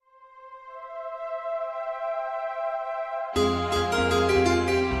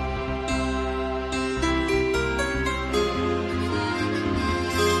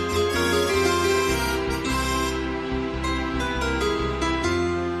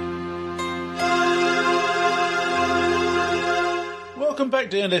back,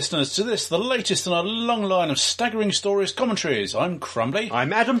 dear listeners, to this, the latest in a long line of staggering stories commentaries. I'm Crumbly.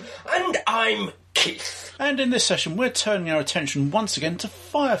 I'm Adam. And I'm Keith. And in this session, we're turning our attention once again to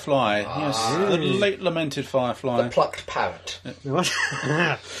Firefly. Yes, the late lamented Firefly. The plucked parrot. What?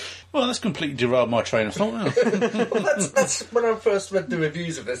 Well, that's completely derailed my train of thought. Yeah. Well, that's when I first read the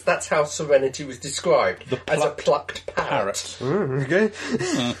reviews of this, that's how Serenity was described, as a plucked parrot. Okay.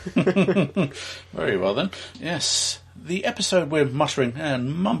 Very well then. Yes. The episode we're muttering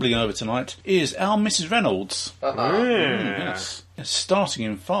and mumbling over tonight is Our Mrs. Reynolds. Yes. Starting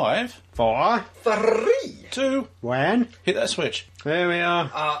in 5, 4, 3, 2, 1. hit that switch. There we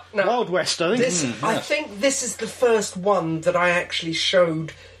are. now, Wild West, I think. I think this is the first one that I actually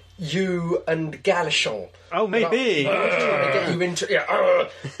showed you and Galishon. Oh, maybe. I was trying to get you into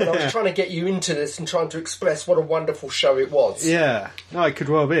and I was trying to get you into this and trying to express what a wonderful show it was. Yeah. No, it could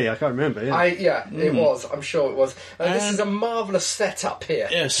well be. I can't remember. Yeah. It was. I'm sure it was. This is a marvellous setup here.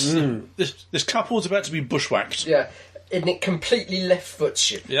 Yes. This couple's about to be bushwhacked. Yeah. And it completely left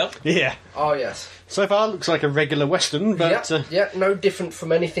foots you. Yep. Yeah. Oh, yes. So far, looks like a regular Western, but no different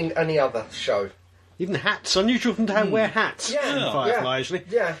from any other show. even hats. Unusual for them to wear hats in Firefly, actually.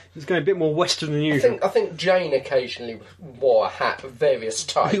 Yeah. It's going a bit more Western than usual. I think Jane occasionally wore a hat of various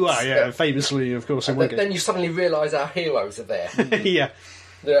types. Well, famously, of course. But then you suddenly realise our heroes are there. Yeah.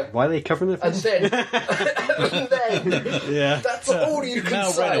 Why are they covering their face? And then, that's all you can now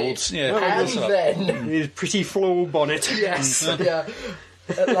say. Reynolds, And then, His pretty floral bonnet. yes,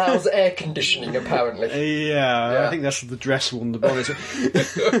 allows air conditioning apparently. Yeah, I think that's the dress one, the bonnet.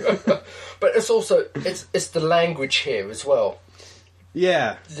 But it's also it's the language here as well.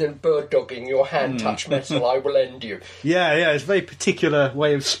 Yeah. Bird dogging, your hand touch metal, I will end you. Yeah, it's a very particular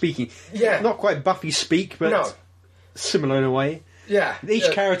way of speaking. Yeah. Not quite Buffy speak, but similar in a way. Yeah.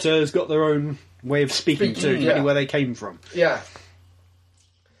 Each character has got their own way of speaking too, depending where they came from. Yeah.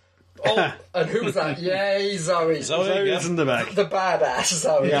 Oh, and who was that? Yay, Zoe. Zoe's in the back. The badass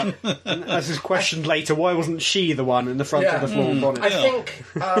Zoe. Yeah. And as is questioned later, why wasn't she the one in the front of the floral bonnet?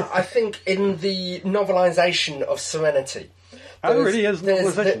 I think in the novelisation of Serenity. Really? There's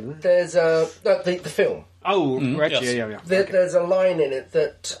the film. Oh, right. Yes. Yeah. There's a line in it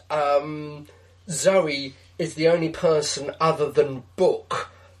that Zoe is the only person other than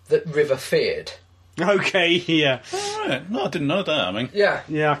Book that River feared. Okay, yeah. All right. No, I didn't know that. I mean, Yeah.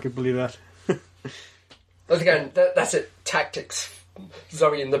 Yeah, I could believe that. But again, that's it. Tactics.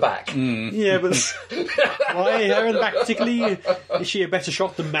 Zoe in the back. Yeah, but why her in the back particularly? Is she a better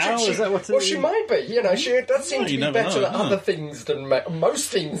shot than Mal? Is that what? She might be. She does seem to be better at other things than Mel. Most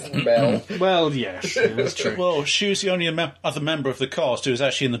things than Mel. Well, yes, that's true. well, she was the only other member of the cast who was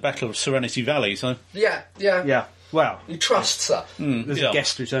actually in the Battle of Serenity Valley, so... Yeah. Yeah. Well, He trusts her. there's a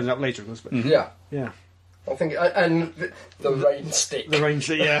guest who turns up later, of course. But Yeah. I think, and the rain stick. the range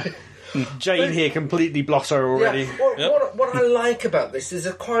that Jane here completely blot her already. Yeah. What I like about this is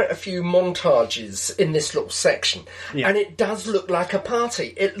there are quite a few montages in this little section, and it does look like a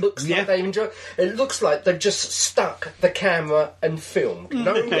party. It looks like they enjoy. It looks like they've just stuck the camera and filmed.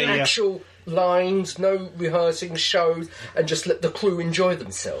 No actual lines, no rehearsing shows, and just let the crew enjoy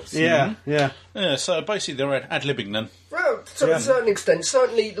themselves. Yeah. Yeah, so basically they're ad-libbing then. Well, to a certain extent.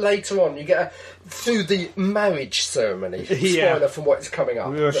 Certainly later on, you get through the marriage ceremony. Spoiler from what is coming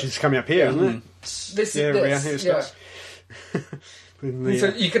up. Well, she's coming up here, isn't it? This Here it starts. So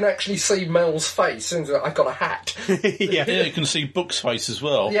you can actually see Mel's face. And I've got a hat. Yeah, you can see Book's face as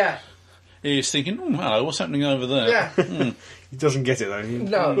well. Yeah. He's thinking, hello, what's happening over there? Yeah. He doesn't get it though.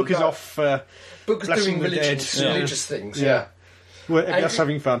 No, Book is off. Book's blessing doing the dead. religious things. Yeah. Well, just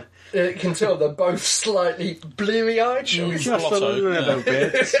having fun. You can tell they're both slightly bleary-eyed. Just a little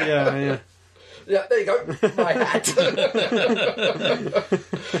bit. Yeah. Yeah, there you go. My hat.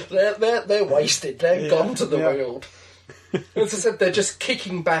 they're wasted. They're gone to the world. As I said, they're just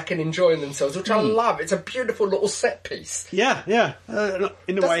kicking back and enjoying themselves, which I love. It's a beautiful little set piece. Yeah.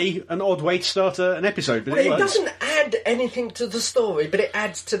 In a way, an odd way to start an episode, but it doesn't add anything to the story, but it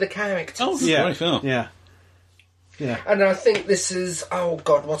adds to the characters. Oh, yeah. Very Yeah. And I think this is... Oh,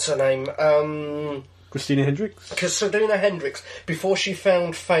 God, what's her name? Christina Hendricks? Christina Hendricks, before she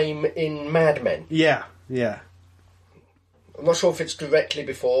found fame in Mad Men. Yeah. I'm not sure if it's directly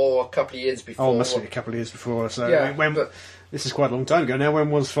before or a couple of years before. Oh, it must be a couple of years before. So this is quite a long time ago now. When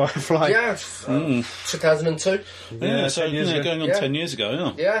was Firefly? Yeah, 2002. Yeah, so 10 years ago. going on 10 years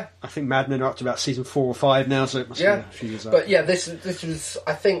ago, Yeah. I think Mad Men are up to about season 4 or 5 now, so it must be a few years But this was,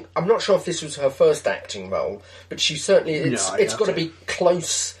 I think, I'm not sure if this was her first acting role, but she certainly, it's got to be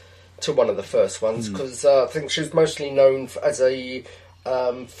close to one of the first ones, because I think she was mostly known as a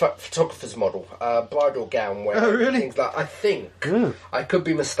photographer's model, bridal gown wear. Oh, really? Things like. I think I could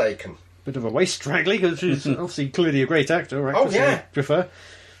be mistaken. Bit of a waist straggly because she's obviously clearly a great actor, right? Oh, yeah. I prefer.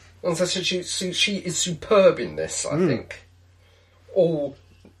 And so she is superb in this. I think all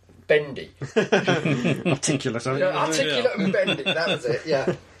bendy, Articulate. I mean. articulate and bendy. That was it.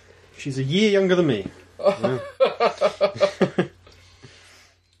 Yeah. She's a year younger than me.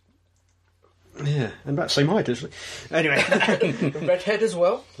 Yeah, and about the same height, actually. Anyway. Redhead as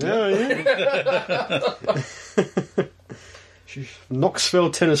well. Oh, yeah. She's from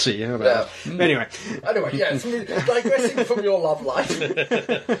Knoxville, Tennessee. How about that? Anyway, yes, digressing from your love life.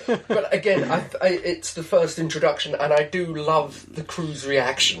 But again, it's the first introduction, and I do love the crew's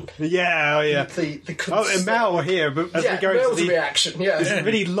reaction. Yeah, oh yeah. And Mal here, but as we go Mel's into the reaction, yeah. this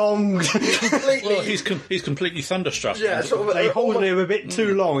really long, Completely. Well, he's completely thunderstruck. Yeah, sort of, they hold him a bit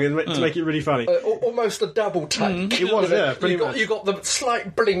too long to make it really funny. almost a double take. It was, yeah, pretty much. You got the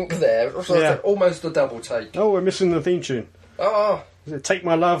slight blink there, so Yeah. almost a double take. Oh, we're missing the theme tune. Oh, Take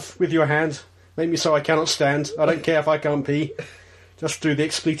my love with your hand, make me so I cannot stand. I don't care if I can't pee. Just do the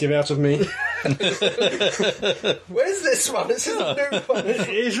expletive out of me. where's this one? This is a new one.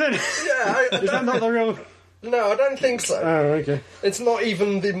 Is it? Yeah, Is that not the real? no, I don't think so. Oh, okay. It's not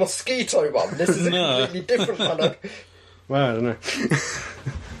even the mosquito one. This is a completely different one. Well, I don't know.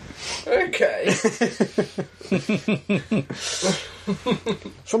 Okay.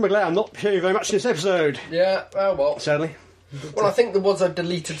 So I'm glad I'm not hearing very much in this episode, Yeah, oh well. sadly. Well, I think there was a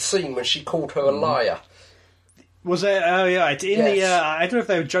deleted scene when she called her a liar. Was there? Oh, yeah. In Yes. the, I don't know if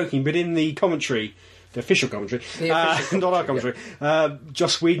they were joking, but in the commentary, the official commentary, not our commentary,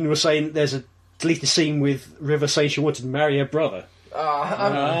 Joss Whedon was saying there's a deleted scene with River saying she wanted to marry her brother.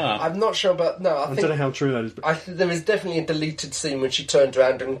 I'm not sure, but no, I don't know how true that is. But there is definitely a deleted scene when she turns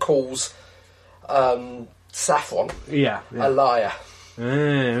around and calls Saffron yeah. a liar.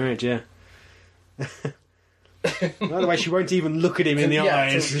 Right, yeah. By the way, she won't even look at him in the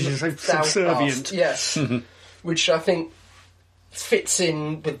eyes. She's so subservient. Downcast, yes. Which I think fits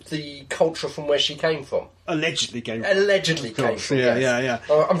in with the culture from where she came from. Allegedly came. Allegedly came from. Yeah, yes.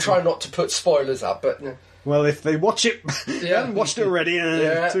 yeah. I'm trying not to put spoilers up, but Well, if they watch it, they haven't watched it already,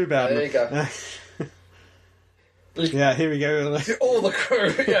 too bad. There you go. Yeah, here we go. All the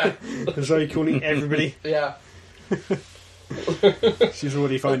crew, yeah. Zoe calling everybody. Yeah. She's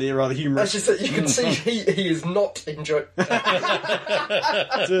already finding it rather humorous. As you can see, he is not enjoying.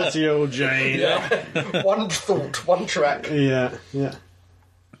 Dirty old Jane. Yeah. One thought, one track. Yeah. Yeah.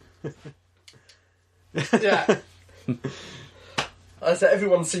 I said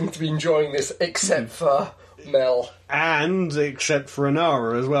everyone seems to be enjoying this except for Mel. And except for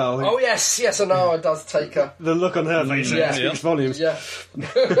Anara as well. Oh yes, Anara does take her. The look on her face speaks volumes. Yeah.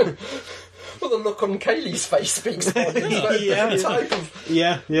 Well, the look on Kaylee's face speaks volumes. Yeah. Type of...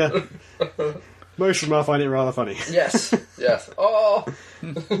 Yeah. Most of them I find it rather funny. Yes. Oh.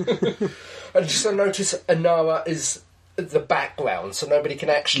 And just to notice, Anara is the background, so nobody can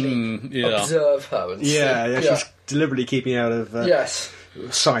actually observe her. And see. She's deliberately keeping out of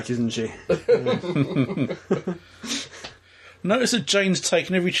sight, isn't she? Notice that Jane's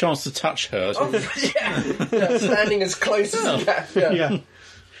taken every chance to touch her. Standing as close as you can. Yeah.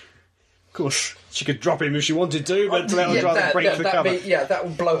 Of course, she could drop him if she wanted to, but that would rather break the cover. That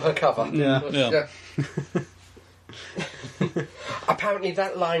would blow her cover. Yeah. Apparently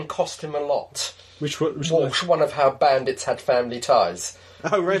that line cost him a lot. Which one of how bandits had family ties.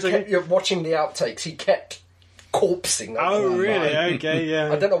 Oh, right. You're watching the outtakes, he kept corpsing. Oh, really? Okay,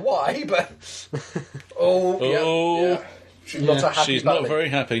 yeah. I don't know why, but... Yeah. She's not a happy She's bunny. not very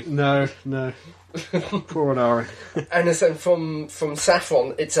happy. No. Poor Anara. And then from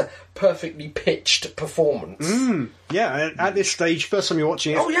Saffron, it's a perfectly pitched performance. Yeah, at this stage, first time you're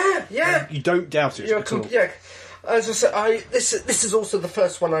watching it... Oh, yeah. You don't doubt it at all. Yeah. As I said, this is also the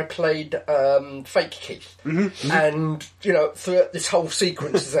first one I played Fake Keith. And, throughout this whole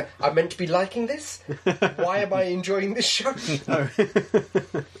sequence, I'm meant to be liking this? Why am I enjoying this show?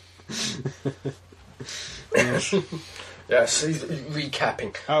 Yes, he's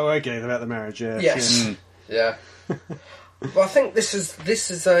recapping. Oh, okay, about the marriage, yeah. Yes. Yeah. Well, I think this is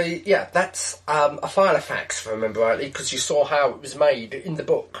that's a Firefax, if I remember rightly, because you saw how it was made in the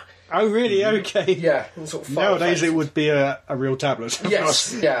book. Oh, really? Okay. Yeah. Sort of nowadays it would be a real tablet.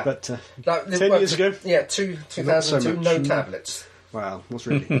 Yes, yeah. But 10 years ago? Yeah, 2002, no tablets. Wow, what's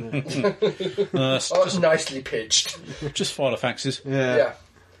really... It's nicely pitched. Just Firefaxes. Yeah.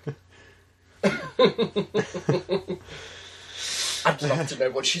 I'd love to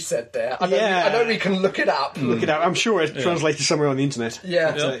know what she said there. I know we can look it up. I'm sure it's translated somewhere on the internet.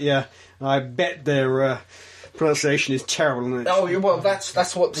 Yeah. But, I bet they're pronunciation is terrible, isn't it? Oh, well,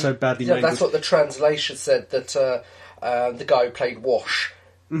 that's what so badly yeah, made. that's what the translation said, that the guy who played Wash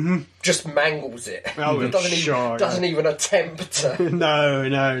just mangles it. Oh, doesn't even attempt to.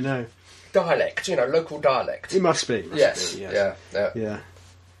 No. Dialect, local dialect. It must be. Yes. Yeah. Yeah.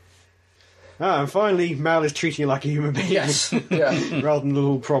 Ah, and finally, Mal is treating you like a human being. Yes. Yeah. Rather than a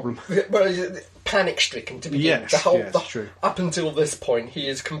little problem. Well, panic-stricken to begin. Yes, true. Up until this point, he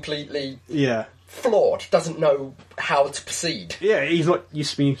is completely Yeah. flawed. Doesn't know how to proceed. Yeah, he's not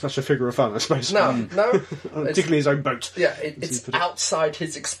used to being such a figure of fun, I suppose. No. Particularly his own boat. Yeah, it's outside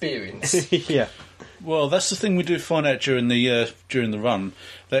his experience. Yeah. Well, that's the thing we do find out during the run.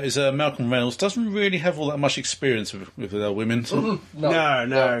 That is, Malcolm Reynolds doesn't really have all that much experience with women.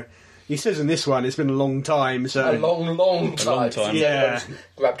 No. He says in this one, it's been a long time. So a long time. Yeah.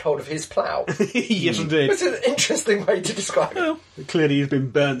 Grabbed hold of his plough. Yes, indeed. It's an interesting way to describe it. Clearly, he's been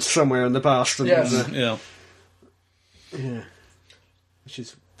burnt somewhere in the past. And, Yes. Yeah. Which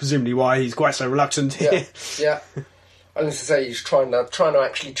is presumably why he's quite so reluctant. Yeah. I was to say he's trying to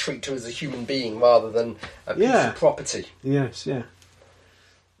actually treat her as a human being rather than a piece of property. Yes, yeah.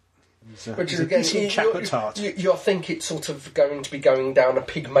 Which is again, you think it's sort of going to be going down a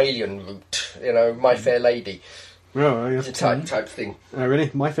Pygmalion route, My Fair Lady, type thing. Oh,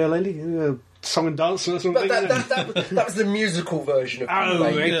 really? My Fair Lady, song and dance or something. But that was the musical version of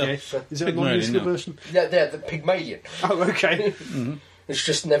Pygmalion. Okay. Yeah. Is there a musical version? Yeah, the Pygmalion. Oh, okay. It's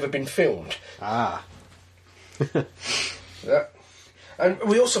just never been filmed. Ah. Yeah. And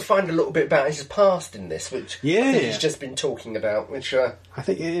we also find a little bit about his past in this, which I think he's just been talking about. Which I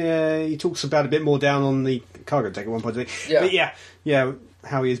think he talks about a bit more down on the cargo deck at one point. Yeah. But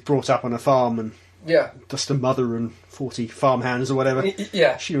how he is brought up on a farm and just a mother and 40 farmhands or whatever.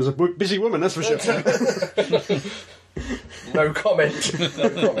 Yeah, she was a busy woman, that's for sure. No comment.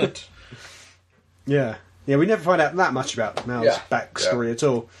 Yeah, we never find out that much about Mal's backstory at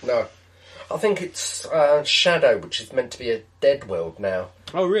all. No. I think it's Shadow, which is meant to be a dead world now.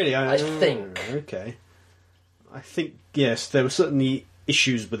 Oh, really? I think. Okay. I think, yes, there were certainly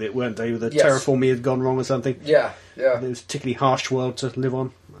issues with it, weren't they? The terraforming had gone wrong or something. Yeah. It was a particularly harsh world to live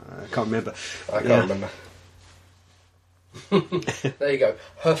on. I can't remember. I can't remember. There you go.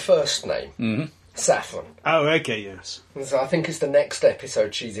 Her first name, Saffron. Oh, okay, yes. So I think it's the next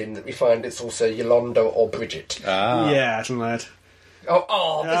episode she's in that we find it's also Yolanda or Bridget. Ah. Yeah, something like that.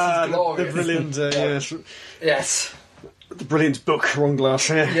 Oh, this is glorious. The brilliant, yes. Yes. The brilliant book, Wrong Glass,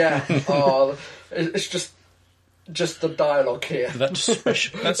 Yeah. Oh, it's just the dialogue here. That's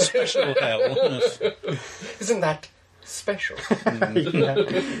special hell. Yes. Isn't that special?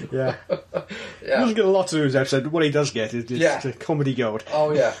 Yeah. He doesn't get a lot to do in this episode, but what he does get is just comedy gold.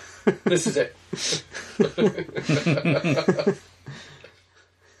 Oh, yeah. This is it.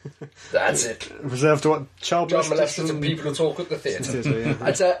 That's it. Reserved to what? Child molesters and people who talk at the theatre.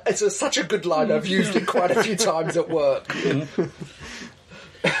 It's such a good line. I've used it quite a few times at work. Yeah,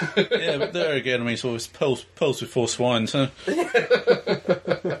 but there again, I mean, sort of pearls before swine, so...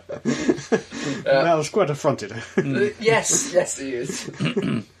 Mal's quite affronted. Yes, he is.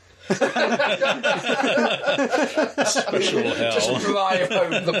 Special hell. Just drive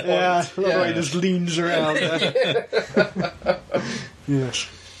home the point. Yeah, he just leans around there. Yes.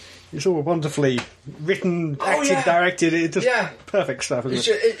 It's all wonderfully written, acted, directed. It's just perfect stuff,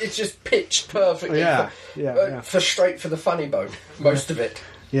 isn't it? It's just pitched perfectly. For straight for the funny bone, most of it.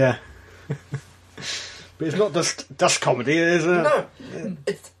 Yeah. But it's not just dust comedy. There's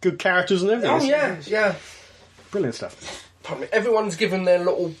it's good characters and everything. Oh, yeah. Brilliant stuff. Everyone's given their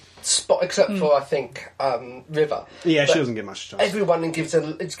little spot, except for, I think, River. Yeah, she doesn't get much chance. Everyone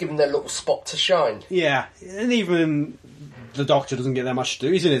is given their little spot to shine. Yeah, and even the Doctor doesn't get that much to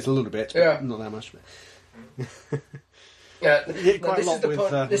do. He's in it a little bit, but not that much.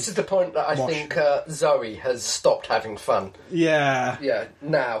 This is the point that I think Zoe has stopped having fun. Yeah. Yeah,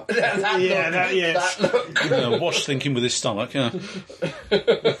 now. That look. Wash thinking with his stomach,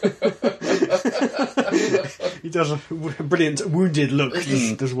 He does a brilliant wounded look,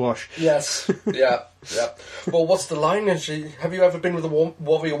 does Wash. Yes, yeah. Well, what's the line? Have you ever been with a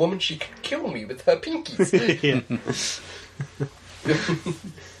warrior woman? She could kill me with her pinkies.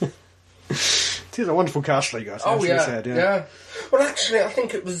 It is a wonderful cast, you guys. Yeah. Well, actually, I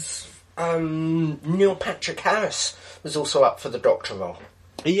think it was Neil Patrick Harris was also up for the Doctor role.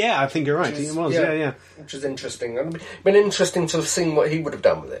 Yeah, I think you're right. It was, yeah. Which is interesting. It'd been interesting to have seen what he would have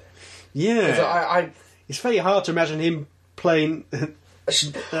done with it. Yeah. It's very hard to imagine him playing a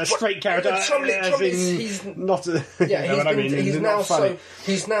straight character. The trouble is, he's not.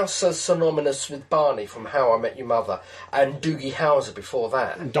 He's now so synonymous with Barney from How I Met Your Mother and Doogie Howser before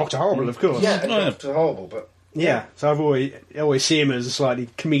that. And Dr. Horrible, of course. Yeah, and Dr. Horrible, but Yeah, so I always see him as a slightly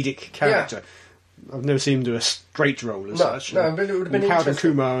comedic character. I've never seen him do a straight role as such. No, but it would have been Howard and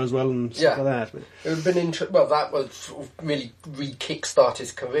interesting. Kumar as well and stuff like that. But It would have been interesting. Well, that would sort of really re-kickstart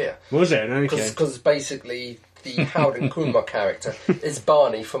his career. was it? Okay. Because basically the Howard and Kumar character is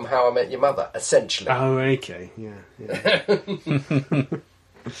Barney from How I Met Your Mother, essentially. Oh, okay. Yeah.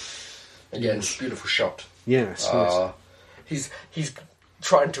 Again, beautiful shot. Yes. He's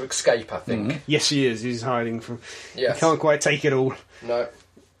trying to escape, I think. Yes, he is. He's hiding from... Yes. He can't quite take it all. No.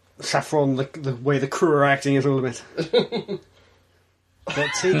 Saffron, the way the crew are acting is all a bit... But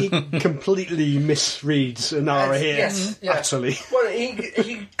he completely misreads Anara here. Yes, yeah. Utterly. Well,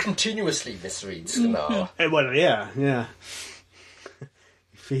 he continuously misreads Anara. Well, yeah.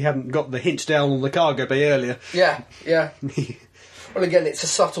 If he hadn't got the hint down on the cargo bay earlier... Yeah. Well, again, it's a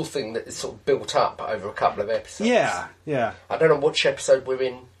subtle thing that is sort of built up over a couple of episodes. Yeah. I don't know which episode we're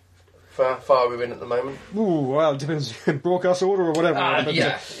in, how far we're in at the moment. Ooh, well, it depends broadcast order or whatever.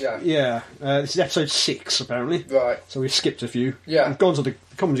 Yeah. This is episode 6, apparently. Right. So we've skipped a few. Yeah. We've gone to the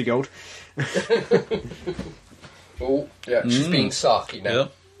Comedy Gold. Oh, yeah, she's being sarky now.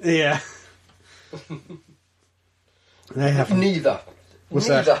 Yep. Yeah. They have... Neither. What's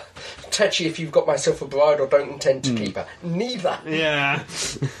Neither. that? Tetchy, if you've got myself a bride or don't intend to keep her. Neither. Yeah.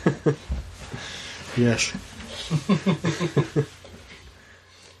 Yes.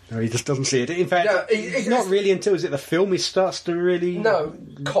 No, he just doesn't see it. In fact, No, it's not really until the film he starts to really... No,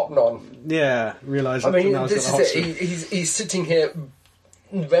 cotton on. Yeah, realise I that mean, now he's this got the is hot it. He's sitting here,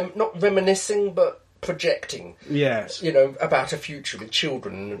 not reminiscing, but projecting. Yes. About a future with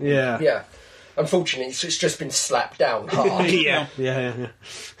children. Yeah. Yeah. Unfortunately, it's just been slapped down hard. Yeah.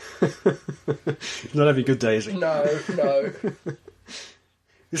 Not having a good day, is he? No.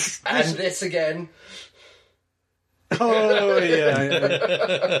 This- And this again. Oh, yeah.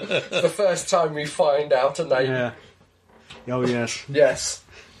 It's the first time we find out a name. Yeah. Oh, yes. Yes.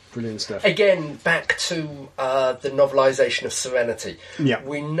 Brilliant stuff. Again, back to the novelisation of Serenity. Yeah.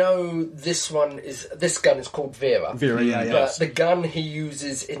 We know this gun is called Vera. Vera, yeah. But the gun he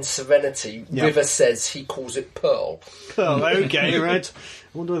uses in Serenity, River says he calls it Pearl. Oh, okay, right.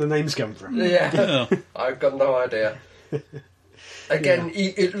 I wonder where the names come from. Yeah. I've got no idea. Again,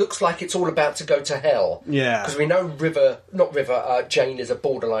 it looks like it's all about to go to hell. Yeah. Because we know Jane is a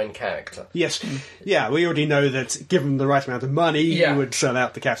borderline character. Yes. Yeah, we already know that given the right amount of money, he would sell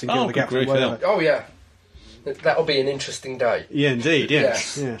out the captain, kill the captain, good grief, whatever. Oh, yeah. That'll be an interesting day. Yeah, indeed,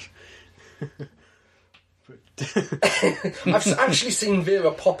 yes. I've actually seen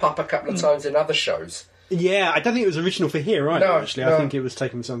Vera pop up a couple of times in other shows. Yeah, I don't think it was original for here either, No, actually. no. I think it was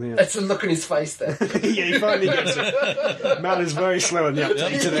taken from something else. It's a look on his face there. Yeah, he finally gets it. Mal is very slow on the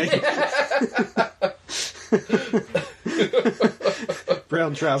uptake today.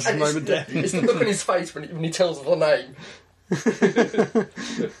 Brown trousers moment there. It's the look on his face when he tells the name.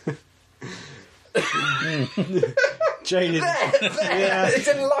 Jane is There. He's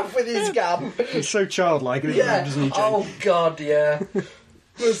in love with his gun. he's so childlike, isn't Yeah. he, Jane? Oh, God, yeah.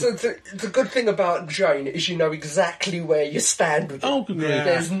 Well, so the good thing about Jane is you know exactly where you stand with him. Oh, good grief. Yeah.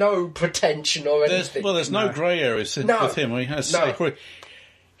 There's no pretension or anything. There's no grey areas with him. He has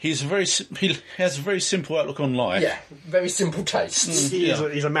he has a very simple outlook on life. Yeah, very simple tastes.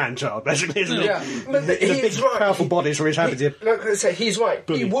 He's a man-child, basically, isn't he? Yeah, but He's a big, he's right. powerful body, so he's happy to... Like I say, he's right.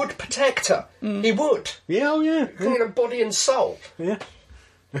 He would protect her. He would. Yeah, oh, yeah. Body and soul. Yeah.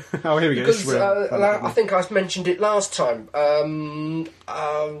 Oh, here we go. Because I think I mentioned it last time.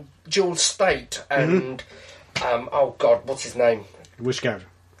 Jules State and oh God, what's his name? Which character?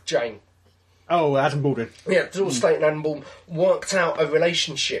 Jane. Oh, Adam Baldwin. Yeah, Jules State and Adam Baldwin worked out a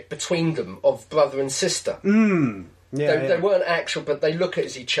relationship between them of brother and sister. Yeah, They weren't actual, but they look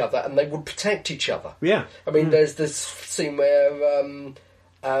at each other and they would protect each other. Yeah. I mean, there's this scene where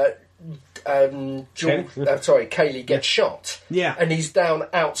Kaylee gets shot. Yeah. And he's down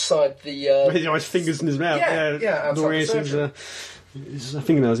outside the... He's got his fingers in his mouth. Yeah, outside Laurie the seems, his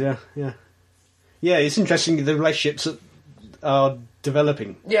fingernails, yeah. Yeah, it's interesting the relationships that are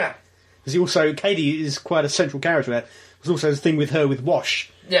developing. Yeah. Because Katie is quite a central character there. There's also the thing with her with Wash.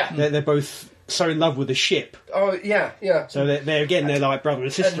 Yeah. They're both so in love with the ship. Oh, yeah. So they're like brother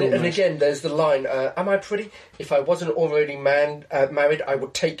and sister. And again, there's the line, am I pretty? If I wasn't already married, I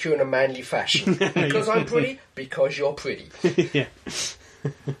would take you in a manly fashion. Because I'm pretty? Because you're pretty. Yeah.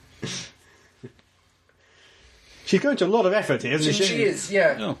 She's going to a lot of effort here, isn't she? She is,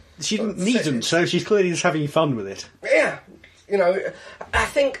 yeah. Oh. She needn't, so she's clearly just having fun with it. Yeah. I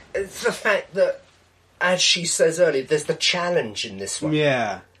think it's the fact that, as she says earlier, there's the challenge in this one.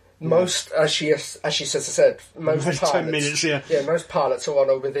 Yeah. Most, as she said, most pilots, 10 minutes, yeah. Yeah, most pilots are on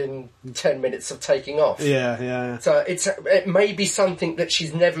her within 10 minutes of taking off. Yeah. So it may be something that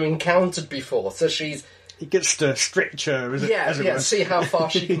she's never encountered before. So she's... It gets to stretch her, as it were. See how far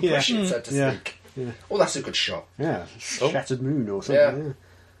she can push it, so to Yeah. speak. Yeah. Well, that's a good shot. Yeah, shattered moon or something.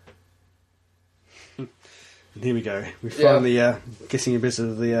 Yeah. And here we go. We're finally getting a bit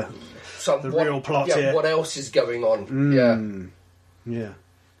of the real plot here. What else is going on? Yeah.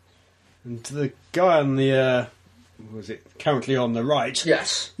 And the guy on the currently on the right?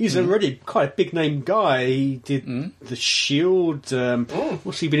 Yes. He's already quite a big name guy. He did The Shield.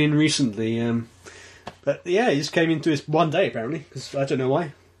 What's he been in recently? But yeah, he just came into this one day apparently, because I don't know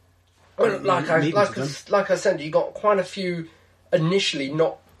why. Well, like I said, you got quite a few initially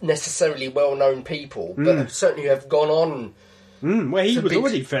not necessarily well-known people, but certainly have gone on. Well, he was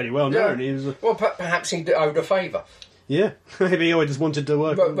already fairly well known. Yeah. He was, well, perhaps he owed a favour. Yeah, maybe he always just wanted to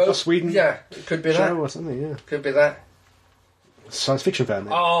work for Sweden. Yeah, it could be show that. Or something. Yeah, could be that. Science fiction fan.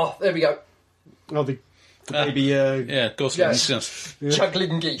 Then. Oh, there we go. Oh, the baby. Goslings. Yes.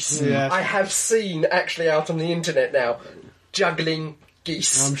 Juggling geese. Yeah. I have seen actually out on the internet now juggling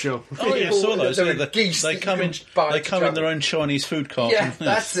geese. I'm sure. Oh yeah, I saw those. There Yeah, are geese they that come you in. can buy They to come in juggle. their own Chinese food cart. Yeah,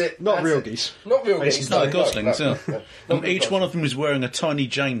 that's it. Not that's real it. geese. Not real geese. No, No, goslings. no, Yeah. no, no. And each one of them is wearing a tiny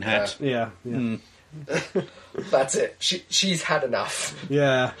Jane hat. Yeah. That's it. She's had enough.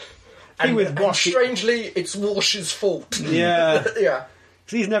 Yeah. And strangely, it's Walsh's fault. Yeah. Yeah.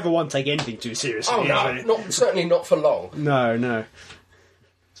 He's never one to take anything too seriously. Oh no, certainly not for long. No.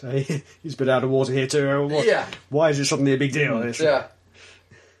 So he's been out of water here too. Yeah. Why is it suddenly a big deal? This? Yeah.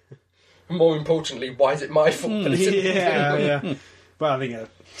 More importantly, why is it my fault that it's a big deal? Yeah. Well, I think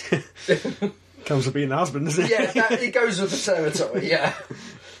comes with being the husband, doesn't it? Yeah, it goes with the territory. Yeah.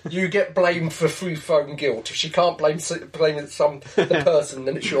 You get blamed for free-flowing guilt. If she can't blame the person,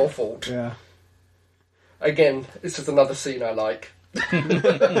 then it's your fault. Yeah. Again, this is another scene I like.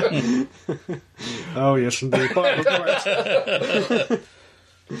 Oh yes, indeed. Quite correct.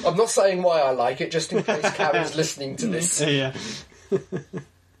 I'm not saying why I like it, just in case Karen's listening to this. Yeah.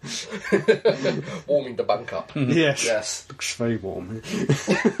 Warming the bunk up. Yes. Yes. Looks very warm.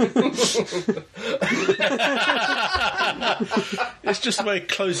 It's just the way he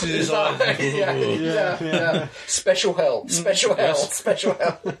closes his eyes. Yeah. Special hell. Special hell. Special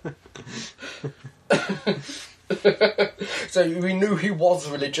hell. So we knew he was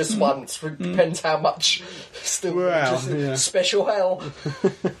religious once. Depends how much still religious. Yeah. Special hell.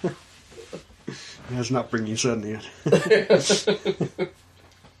 He has an upbringing, certainly.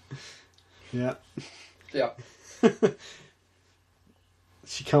 Yeah. Yeah.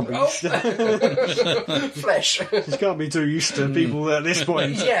 She can't be used to Flesh. She can't be too used to people at this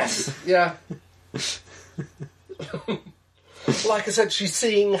point. Yes. Yeah. Like I said, she's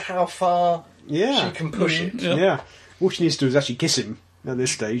seeing how far she can push it. Yeah. All she needs to do is actually kiss him at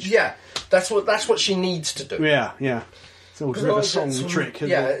this stage. Yeah. That's what she needs to do. Yeah. It's all River Song trick.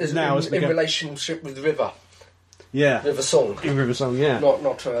 Yeah, now in relationship with River. Yeah. River Song. In River Song, yeah.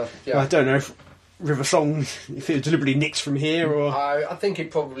 Not yeah. I don't know if River Song, if it was deliberately nicked from here or... I think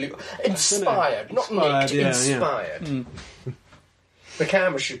it probably... Inspired, not nicked, inspired. Yeah. The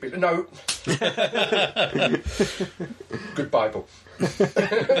camera should be... No. Good Bible.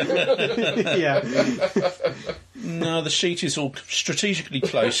 Yeah. No, the sheet is all strategically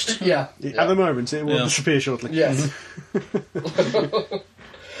placed. Yeah. At the moment, it will disappear shortly. Yes.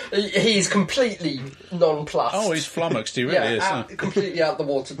 He's completely nonplussed. Oh, he's flummoxed, he really is. Completely out the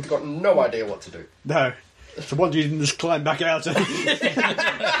water, got no idea what to do. No. So wonder you didn't just climb back out. Close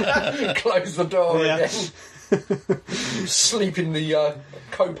the door again. Sleep in the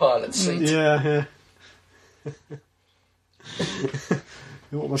co-pilot seat. Yeah.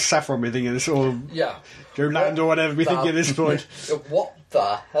 What was Saffron be thinking? Or Joe Land or whatever be thinking at this point? What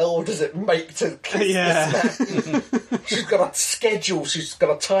the hell does it make to kiss this man? She's got a schedule, she's got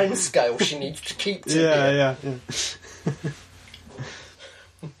a time scale she needs to keep to. Yeah.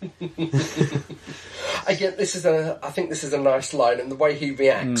 Again, I think this is a nice line, and the way he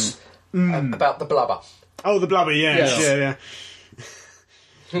reacts about the blubber. Oh, the blubber, yes. Yeah.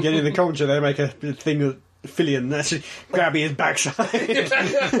 Getting in the commentary, they make a thing of Fillion actually grabbing his backside.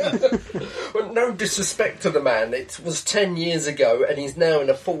 Well, no disrespect to the man, it was 10 years ago, and he's now in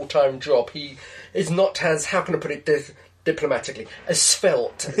a full-time job. He is not as, how can I put it diplomatically, as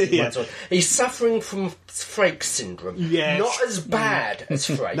svelte as he once was. He's suffering from Frake syndrome. Yes. Not as bad as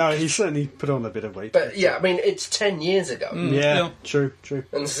Frake. No, he certainly put on a bit of weight. But yeah, I mean, it's 10 years ago. Yeah, true.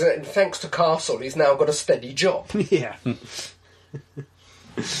 And thanks to Castle, he's now got a steady job. Yeah.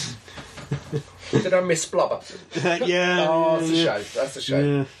 Did I miss Blubber? Yeah. Oh, that's a shame. That's a shame.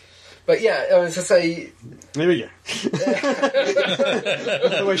 Yeah. But yeah, as I say... There we go.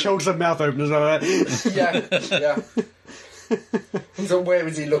 The way she holds her mouth open as well. Yeah. So where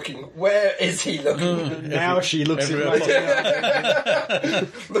is he looking? Where is he looking? Now she looks at right.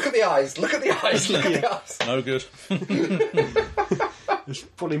 Look at the eyes. Look at the eyes. Look at the eyes. No good. There's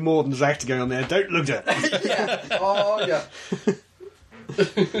probably more than there's acting going on there. Don't look at her. Yeah. Oh, yeah.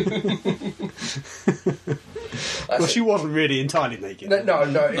 Well, she wasn't really entirely naked. No,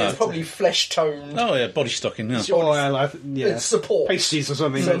 it was probably flesh toned. Oh yeah, body stocking. Yeah. Yeah. Support. Pasties or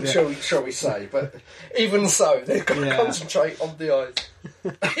something. Shall we say? But even so, they've got to concentrate on the eyes.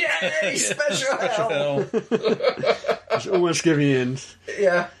 Yay! Special hell! It's almost giving in.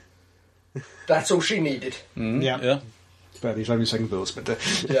 Yeah. That's all she needed. Yeah. But he's having second thoughts, but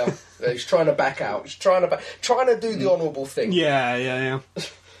yeah, he's trying to back out. He's trying to do the honourable thing. Yeah.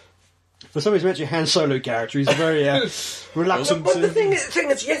 For some reason, actually, a Han Solo character. He's a very reluctant. But the thing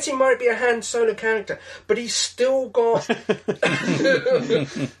is, yes, he might be a Han Solo character, but he's still got.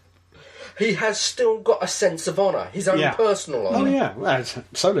 He has still got a sense of honour, his own personal honour. Oh yeah, well,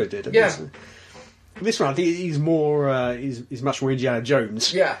 Solo did. This one, I think he's more. He's much more Indiana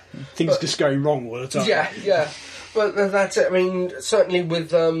Jones. Yeah, things just going wrong all the time. Yeah. But that's it. I mean, certainly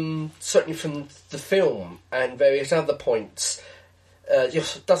certainly from the film and various other points,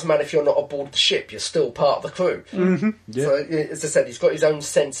 it doesn't matter if you're not aboard the ship; you're still part of the crew. Mm-hmm. Yeah. So, as I said, he's got his own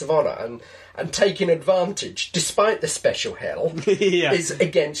sense of honour, and taking advantage, despite the special hell, is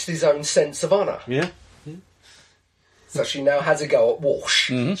against his own sense of honour. Yeah. So she now has a go at Wash.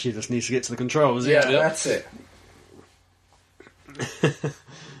 Mm-hmm. She just needs to get to the controls. Yeah, that's it.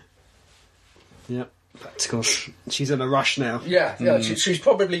 Yep. That's because she's in a rush now. Yeah. She's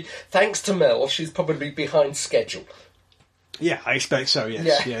probably, thanks to Mel, she's probably behind schedule. Yeah, I expect so,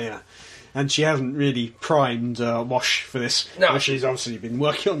 yes. Yeah. And she hasn't really primed Wash for this. No. She's obviously been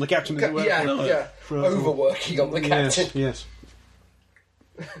working on the captain as well. Overworking on the captain. Yes.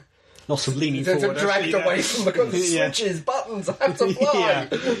 Lots of leaning forward. Dragged away from the switches, buttons, I have to fly.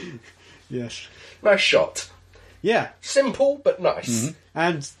 Yes. Nice shot. Yeah. Simple, but nice. Mm-hmm.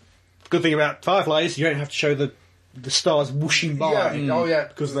 And good thing about Firefly is you don't have to show the stars whooshing by.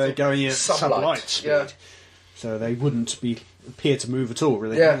 Because they're going at sublight speed. Yeah. So they wouldn't appear to move at all,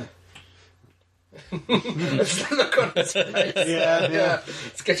 really. Yeah. Look on his face. Yeah.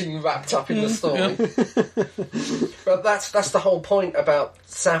 It's getting wrapped up in the story. But that's the whole point about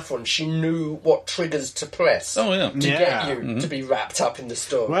Saffron. She knew what triggers to press to get you to be wrapped up in the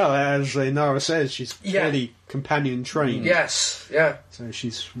story. Well, as Nara says, she's fairly companion trained. Yes, yeah. So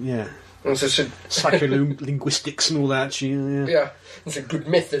she's, And so psycholinguistics and all that. It's a good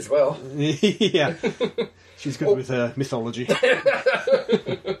myth as well. Yeah. She's good with mythology.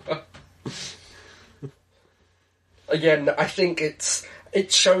 Again, I think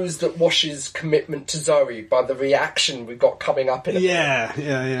it shows that Wash's commitment to Zoe by the reaction we've got coming up in it.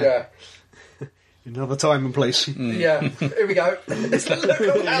 Yeah. Another time and place. Yeah, here we go. Look at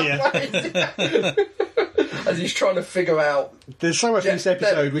that face. As he's trying to figure out... There's so much in this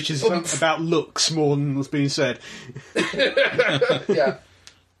episode which is about looks more than what's being said. Yeah.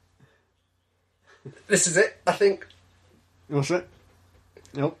 This is it, I think. What's that?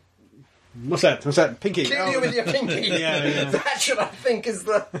 Nope. What's that? Pinky. Kill you with your pinky. Yeah. That's what I think is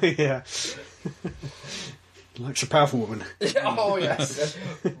the... Yeah. Like's a powerful woman. Oh, yes.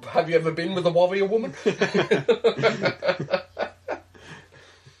 Have you ever been with a warrior woman?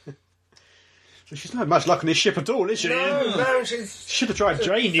 So she's not much luck on this ship at all, is she? No, she's... Should have tried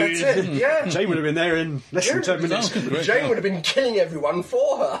Jane. That's it, yeah. Jane would have been there in less than 10 minutes. Jane would have been killing everyone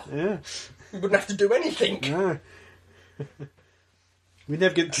for her. Yeah. You wouldn't have to do anything. No. We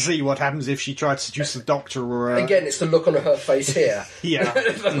never get to see what happens if she tried to seduce the doctor or... Again, it's the look on her face here. Yeah.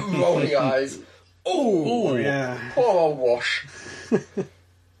 The rolling eyes. Oh, yeah. Poor old Wash.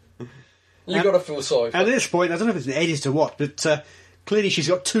 You've got to feel sorry for her. At this point, I don't know if it's an edit or what, but clearly she's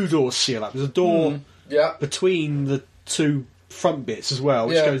got two doors sealed up. There's a door between the two front bits as well,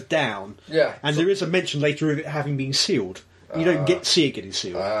 which goes down. Yeah. And there is a mention later of it having been sealed. You don't see it getting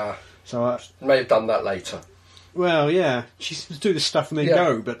sealed. So may have done that later. Well, yeah. She's to do this stuff and then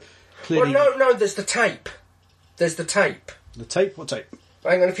go, but clearly... Well, no, there's the tape. The tape? What tape?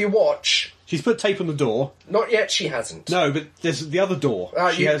 Hang on, if you watch... She's put tape on the door. Not yet, she hasn't. No, but there's the other door.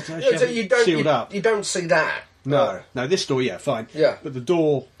 She has sealed up. You don't see that. No, this door, fine. Yeah. But the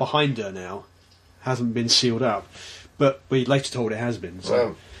door behind her now hasn't been sealed up. But we later told it has been,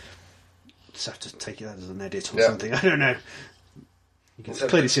 so... Just have to take that as an edit or something. I don't know. You can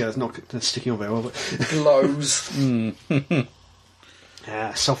clearly see it's not sticking on very well, but... Glows.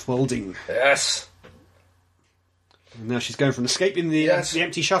 Soft welding. Yes. And now she's going for an escape in the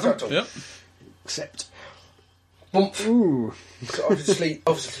empty shuttle. Yep. Except... Boomf. Ooh. So obviously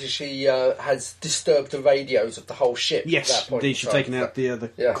she has disturbed the radios of the whole ship. Yes, at that point indeed. She's taken out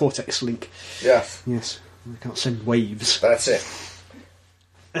the Cortex link. Yes. Yes. We can't send waves. That's it.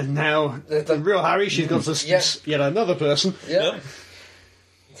 And now, the real Harry, she's got yet another person. Yeah.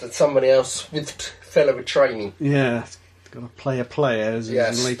 So somebody else with fellow with training. Yeah. Got to play a player, as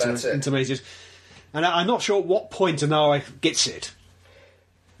later intimated. And I'm not sure at what point Anara gets it.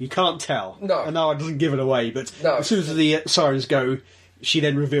 You can't tell. No. Anara doesn't give it away, but as soon as the sirens go, she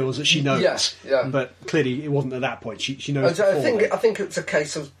then reveals that she knows. Yeah. But clearly it wasn't at that point. She knows. I think it's a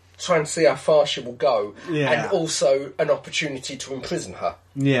case of trying to see how far she will go, and also an opportunity to imprison her.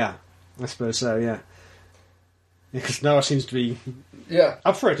 Yeah, I suppose so. Yeah, because Nara seems to be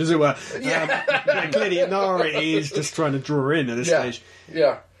up for it, as it were. Yeah. Clearly, Nara is just trying to draw her in at this stage.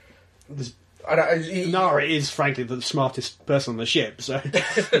 Yeah. Nara is, frankly, the smartest person on the ship, so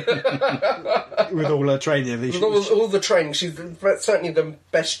with all her training, with all the training, she's certainly the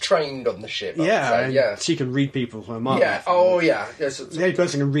best trained on the ship. She can read people for a mile. Yeah, yes, the only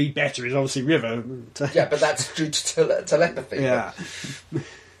person who can read better is obviously River. Yeah, but that's due to telepathy. Yeah,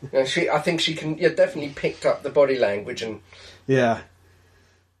 I think she can. Definitely picked up the body language and. Yeah.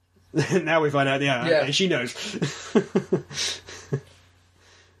 Now we find out. Yeah, she knows.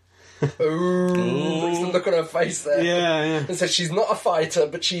 Ooh, the look on her face there. Yeah. And so she's not a fighter,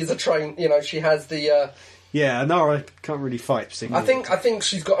 but she is a trained. She has the. Nara can't really fight. I think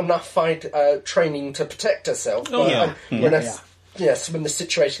she's got enough training to protect herself. When the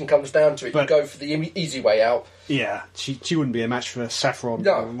situation comes down to it, you go for the easy way out. Yeah, she wouldn't be a match for Saffron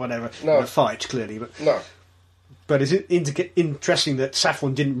or whatever in a fight, clearly. But no. But it's interesting that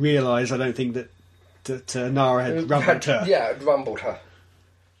Saffron didn't realise. I don't think that Nara had rumbled her. Yeah, had rumbled her.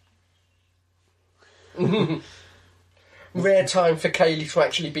 Rare time for Kaylee to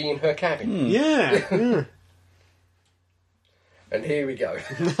actually be in her cabin. Yeah. And here we go.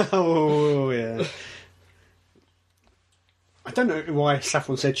 Oh, yeah. I don't know why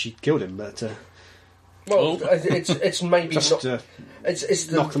Saffron said she killed him, but... it's maybe just not...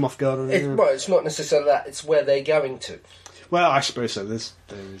 It's knock them off guard. It's not necessarily that, it's where they're going to. Well, I suppose so. There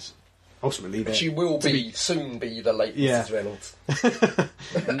is... Ultimately, she will soon be the late Mrs. Reynolds.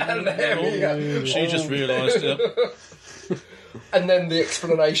 And there we go. She just realised it. And then the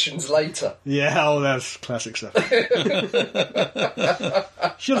explanations later. Yeah, that's classic stuff.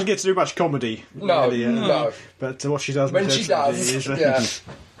 She doesn't get to do much comedy. No, really, no. But what she does... When she does, is,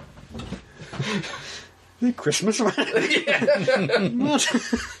 The Christmas, right? What?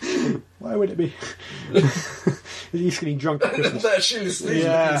 Why would it be? He's getting drunk at Christmas. She was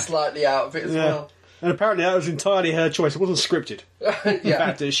looking slightly out of it as well. And apparently that was entirely her choice. It wasn't scripted. The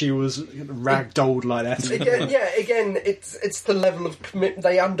fact that she was ragdolled like that. Again, it's the level of commitment.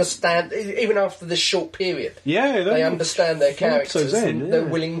 They understand, even after this short period. Yeah, they understand their characters. They're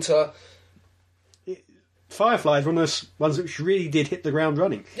willing to... Firefly is one of those ones which really did hit the ground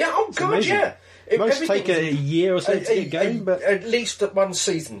running. Yeah, oh God, amazing. Yeah. Most take a year or so to get going, but... At least at one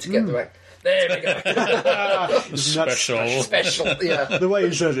season to get the rank. There we go. Special, yeah. The way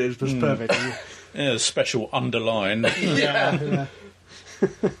he says it is perfect. Yeah, special underline. Yeah.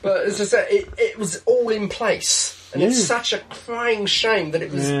 But as I said, it was all in place. And it's such a crying shame that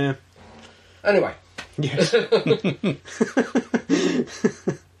it was... Yeah. Anyway. Yes.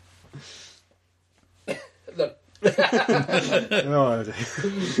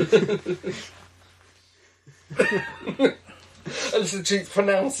 And so she's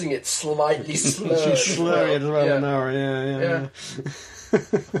pronouncing it slightly slurred. She's slurring as well, yeah.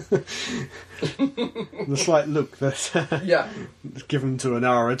 The slight look that's given to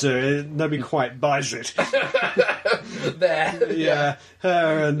Anara too. Nobody quite buys it. There. Yeah.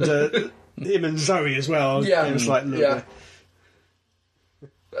 Her and him and Zoe as well. Yeah. It was like, look. Yeah.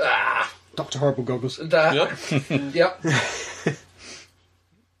 Dr. Horrible goggles. Yep.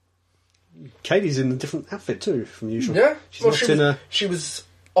 Katie's in a different outfit too from usual. Yeah. She was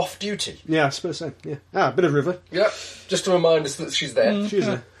off duty. Yeah, I suppose so. Yeah. A bit of River. Yep. Just to remind us that she's there. She's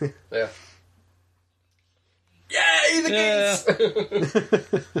there. Yeah. Yay, the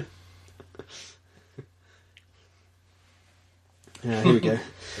geese! Yeah, here we go.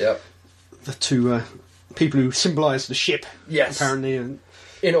 Yep. The two people who symbolise the ship. Yes. Apparently. And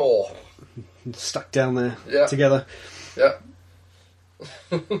in awe. Stuck down there together. Yep.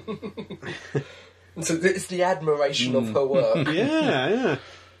 So it's the admiration of her work. Yeah.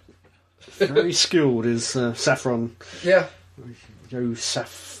 Very skilled is Saffron. Yeah.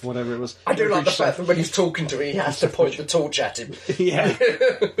 Saf, whatever it was. I do like the fact that when he's talking to her, he has to point the torch at him. Yeah.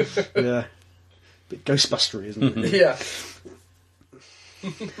 bit Ghostbustery, isn't it? Yeah.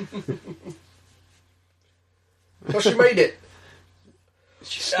 Well, she made it.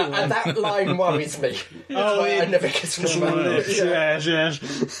 And that line worries me. I never kiss my mum. Yes.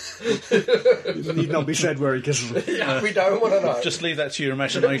 It need not be said where he kisses her. Yeah, we don't want to know. Just leave that to your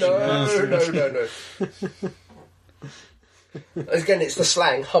imagination. No. Again, it's the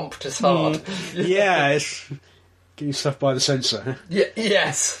slang, humped as hard. Yeah, it's getting stuff by the censor. Yeah,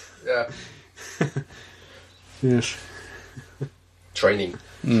 yes. Yeah. Yes. Training.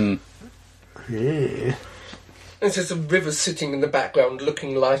 Yeah. There's just a river sitting in the background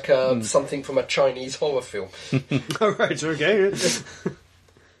looking like something from a Chinese horror film. All right, okay.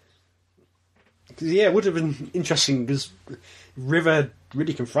 Yeah, it would have been interesting because River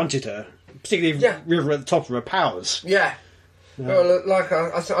really confronted her, particularly River at the top of her powers. Yeah. Well, like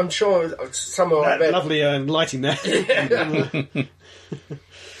I'm sure somewhere I read... Lovely lighting there. Yeah.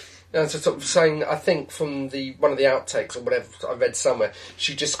 So sort of saying, I think from one of the outtakes or whatever I read somewhere,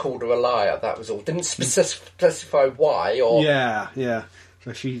 she just called her a liar. That was all. Didn't specify why or. Yeah.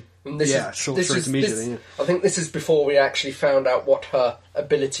 So she. Immediately. I think this is before we actually found out what her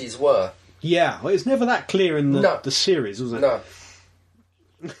abilities were. Yeah, well, it's never that clear in the series, was it? No.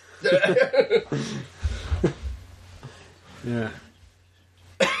 Yeah.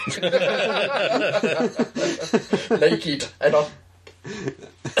 Naked and on.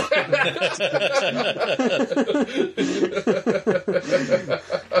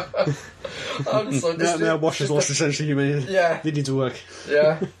 Now Wash has lost essentially humanity. Yeah. They need to work.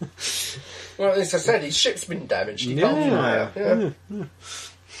 Yeah. Well, as I said, his ship's been damaged. He can't fly out. Yeah.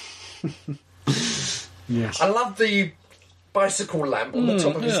 Yes. I love the bicycle lamp on the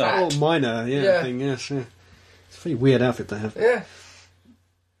top of his hat. Oh, minor, thing, yes. Yeah. It's a pretty weird outfit they have. Yeah.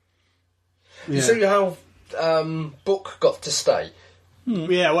 You see how Book got to stay?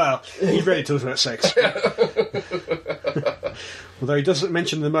 Yeah, well, he rarely talks about sex. Although he does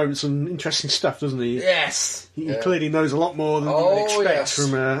mention in the moment some interesting stuff, doesn't he? Yes. He clearly knows a lot more than you would expect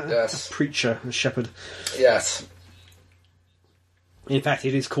from a preacher, a shepherd. Yes. In fact,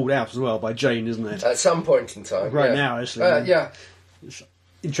 it is called out as well by Jane, isn't it? At some point in time. Right now, actually. Yeah. It's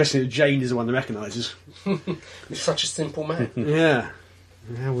interesting that Jane is the one that recognises. He's such a simple man. Yeah.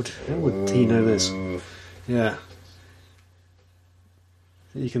 How would he know this? Yeah.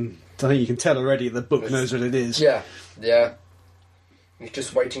 I think you can tell already the book knows what it is. Yeah. He's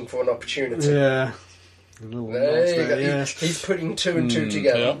just waiting for an opportunity. Yeah. There you go. Yes. He's putting two and two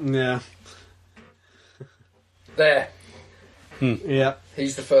together. Yeah. There. Yeah.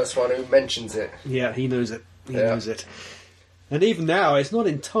 He's the first one who mentions it. Yeah, he knows it. He knows it. And even now, it's not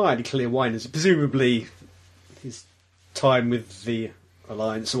entirely clear why. Presumably, his time with the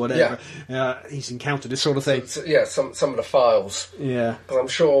Alliance or whatever, he's encountered this sort of thing. Some of the files. Yeah. Because I'm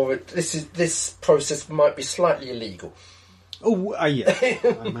sure this process might be slightly illegal. Oh, yeah. I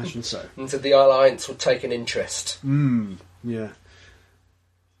imagine so. And so the Alliance will take an interest. Yeah.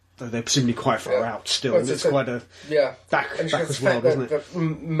 Though they're presumably quite far out still. Well, it's quite a backwards world, isn't it?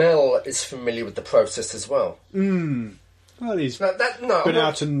 Mel is familiar with the process as well. Well, he's been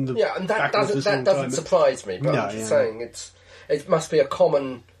out in the and that doesn't surprise me. But I'm just saying it must be a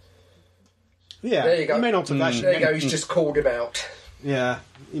common. Yeah, there you go. He may not have actually. There you go. He's just called him out. Yeah,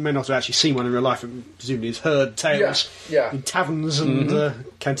 he may not have actually seen one in real life, and presumably he's heard tales in taverns and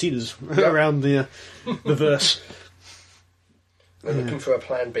cantinas around the verse. They're looking for a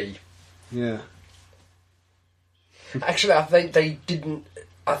plan B. Yeah. Actually, I think they didn't.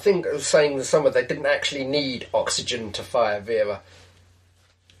 I think I was saying this summer they didn't actually need oxygen to fire Vera.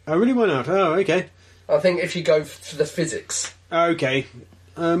 Oh, really? Why not? Oh, okay. I think if you go for the physics. Okay.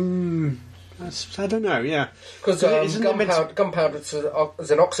 I don't know. Yeah. Because gunpowder is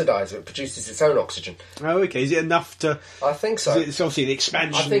an oxidizer. It produces its own oxygen. Oh, okay. Is it enough to? I think so. It's obviously the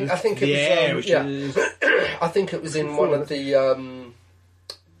expansion. I think the it was. Is... I think it was in one of the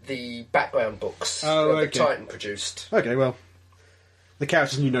background books that Titan produced. Okay, well, the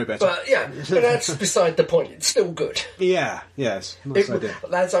characters knew no better. But but that's beside the point. It's still good. Yeah, yes. Nice idea.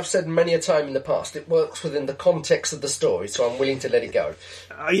 As I've said many a time in the past, it works within the context of the story, so I'm willing to let it go.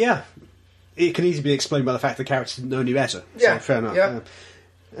 Yeah. It can easily be explained by the fact the characters didn't know any better. Yeah, so fair enough. Yeah.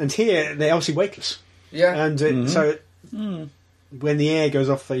 And here, they're obviously weightless. Yeah. And so when the air goes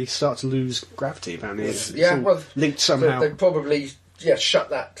off, they start to lose gravity, apparently. It's linked somehow. They probably shut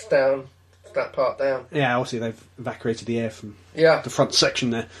that part down. Yeah, obviously they've evacuated the air from the front section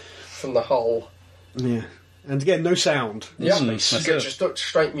there. From the hull. Yeah. And again, no sound. Yeah, just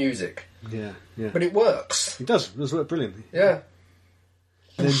straight music. Yeah. But it works. It does. It does work brilliantly. Yeah.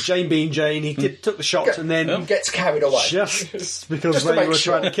 then Jane being Jane, he took the shot and then gets carried away. Just because they were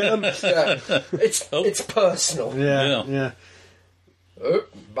trying to kill him. Yeah. It's personal. Yeah. Oh,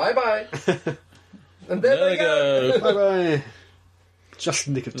 bye-bye. And there they go. Bye-bye. Just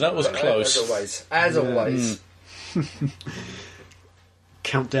in the nick of time. That was close. As always.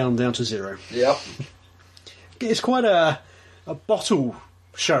 Countdown down to 0. Yep. It's quite a bottle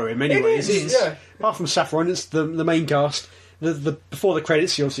show in many ways. It is, yeah. Apart from Saffron, it's the main cast. Before the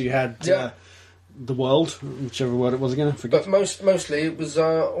credits, you obviously had the world, whichever word it was again, I forget. But mostly it was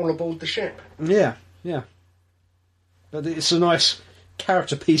all aboard the ship. Yeah. But it's a nice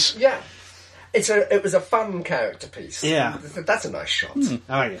character piece. Yeah. It was a fun character piece. Yeah. That's a nice shot.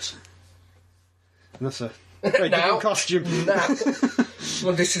 Ah, yes. And that's a very different costume. Now,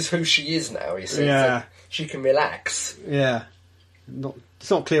 well, this is who she is now, you see. Yeah. So she can relax. Yeah. It's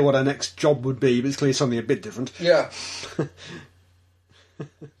not clear what her next job would be, but it's clearly something a bit different. Yeah.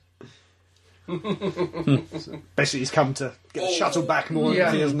 Basically, he's come to get the shuttle back more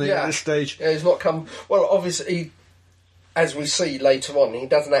than he, hasn't he, at this stage? Yeah, he's not come... Well, obviously, as we see later on, he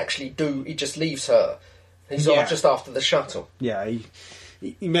doesn't actually do... He just leaves her. He's just after the shuttle. Yeah, he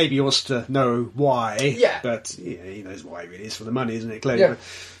maybe wants to know why. Yeah. But he knows why it is for the money, isn't it, clearly? Yeah. But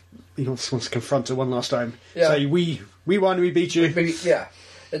he wants to confront her one last time. Yeah. Say, we won, we beat you. Yeah.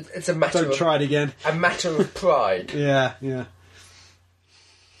 It's a matter Don't try it again. A matter of pride. Yeah. Yeah.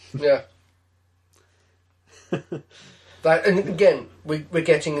 And again, we're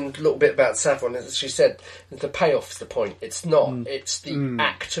getting a little bit about Saffron, as she said, the payoff's the point. It's not. It's the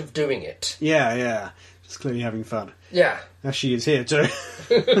act of doing it. Yeah. Just clearly having fun. Yeah. As she is here too.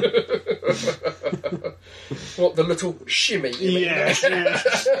 What, the little shimmy? Yeah.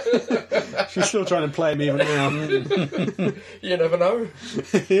 She's still trying to play me even now. You never know.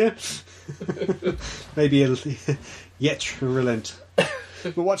 Yeah. Maybe yet relent.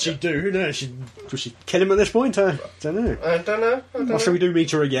 But what'd she do? Who knows? Would she kill him at this point? I don't know. I don't know. So we do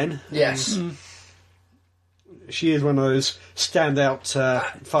meet her again. Yes. She is one of those standout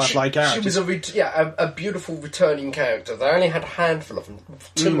Firefly characters. She was a beautiful returning character. They only had a handful of them.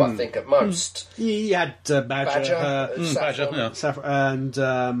 2, I think, at most. He had Badger, Saffron, and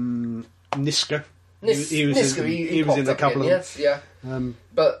Niska. He was in a couple of them. Yes, yeah.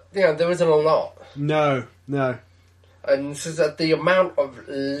 But, there isn't a lot. No. And this is the amount of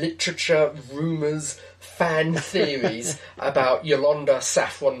literature, rumours, fan theories about Yolanda,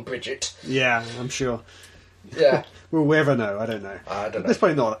 Saffron, Bridget. Yeah, I'm sure. Yeah. Will we ever know? I don't know. There's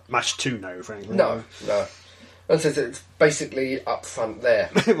probably not much to know, frankly. No. And so it's basically up front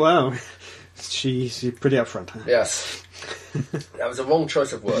there. Well, she's pretty up front. Huh? Yes. That was a wrong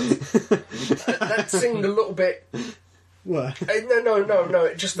choice of words. That seemed a little bit... What?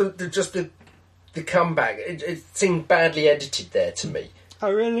 No. Just the comeback. It seemed badly edited there to me.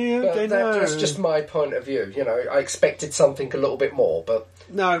 Oh, really? Okay, that's just my point of view. I expected something a little bit more, but...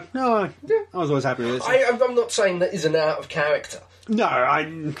 No, I was always happy with it. I'm not saying that isn't out of character.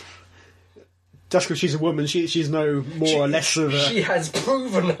 No, just because she's a woman, she's no more or less of a... She has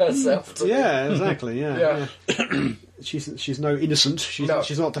proven herself to Yeah, exactly, yeah. She's no innocent. She's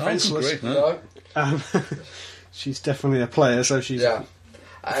not defenceless. No. She's definitely a player, so she's... Yeah.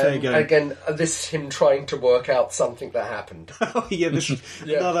 Again, this is him trying to work out something that happened. Oh, yeah, this is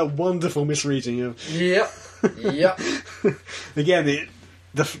another wonderful misreading of... Yep. Again,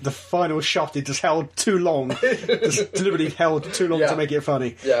 the final shot, it just held too long. Just deliberately held too long to make it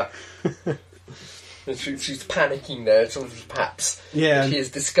funny. Yeah. She's panicking there, sort of perhaps. Yeah. He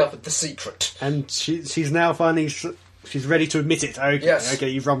has discovered the secret. And she's now finally... She's ready to admit it. Okay, yes. Okay,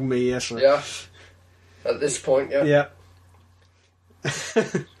 you've wronged me, yes. Yeah. At this point, yeah. Yeah.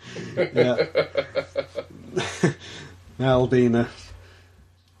 Al being a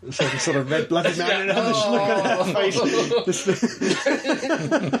certain sort of red-blooded man, and just look at her face.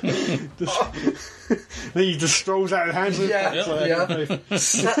 He just strolls out of hands. What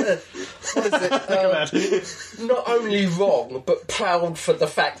is it? Not only wrong, but proud for the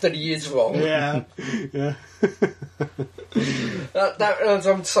fact that he is wrong. Yeah. As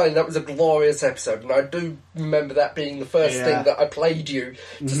I'm saying, that was a glorious episode, and I do remember that being the first thing that I played you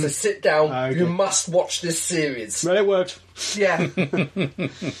to say, sit down. Okay. You must watch this series. Well, it worked. Yeah.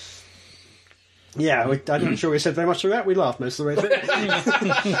 Yeah, I'm not sure we said very much to that. We laughed most of the way through.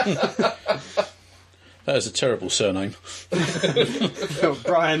 That is a terrible surname.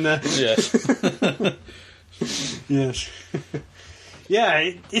 Brian there. Yes. Yes.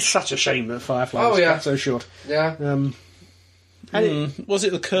 Yeah, it's such a shame that Firefly was cut so short. Yeah. Was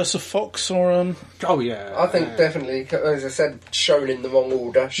it the Curse of Fox or? Oh yeah. I think definitely, as I said, shown in the wrong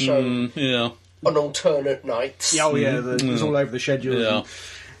order. Yeah. on alternate nights. Oh yeah, it was all over the schedule. Yeah.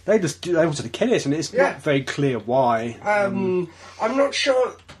 They wanted to kill it, and it's not very clear why. I'm not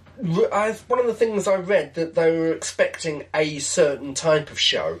sure. One of the things I read that they were expecting a certain type of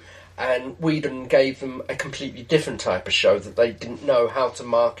show, and Whedon gave them a completely different type of show that they didn't know how to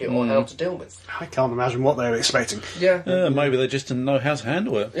market or how to deal with. I can't imagine what they were expecting. Yeah. Maybe they just didn't know how to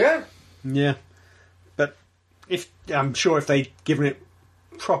handle it. Yeah. Yeah, but I'm sure if they'd given it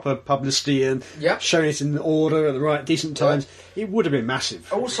proper publicity and shown it in order at the right decent times, it would have been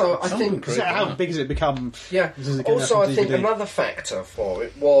massive. Also, I think... How big has it become? Yeah. Also, I think another factor for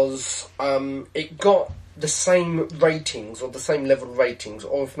it was it got the same ratings, or the same level of ratings,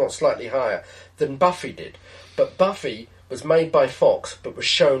 or if not slightly higher, than Buffy did. But Buffy was made by Fox, but was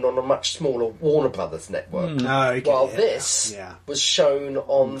shown on a much smaller Warner Brothers network. While this was shown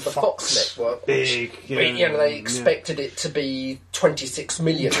on the Fox network, which they expected it to be 26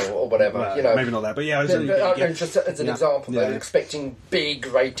 million or whatever. Well, maybe not that, but just as an example, they were expecting big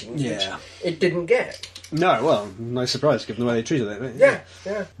ratings, which it didn't get. No, well, no surprise given the way they treated it.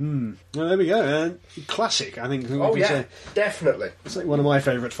 Yeah. Well, there we go. Classic, I think. Definitely. It's like one of my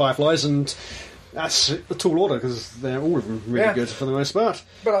favourite Fireflies, and that's a tall order because they're all of them really good for the most part.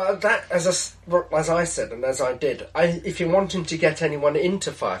 But that, as I said and as I did, if you're wanting to get anyone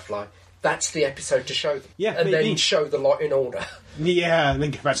into Firefly, that's the episode to show them. Yeah, and then show the lot in order. Yeah, and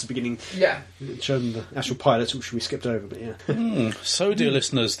then go back to the beginning. Yeah. Show them the actual pilots, which we skipped over, but yeah. So, dear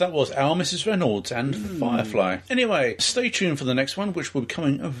listeners, that was Our Mrs. Reynolds and Firefly. Anyway, stay tuned for the next one, which will be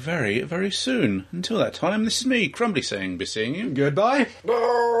coming very, very soon. Until that time, this is me, Crumbly, saying, be seeing you. Goodbye.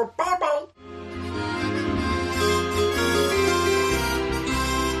 Bye.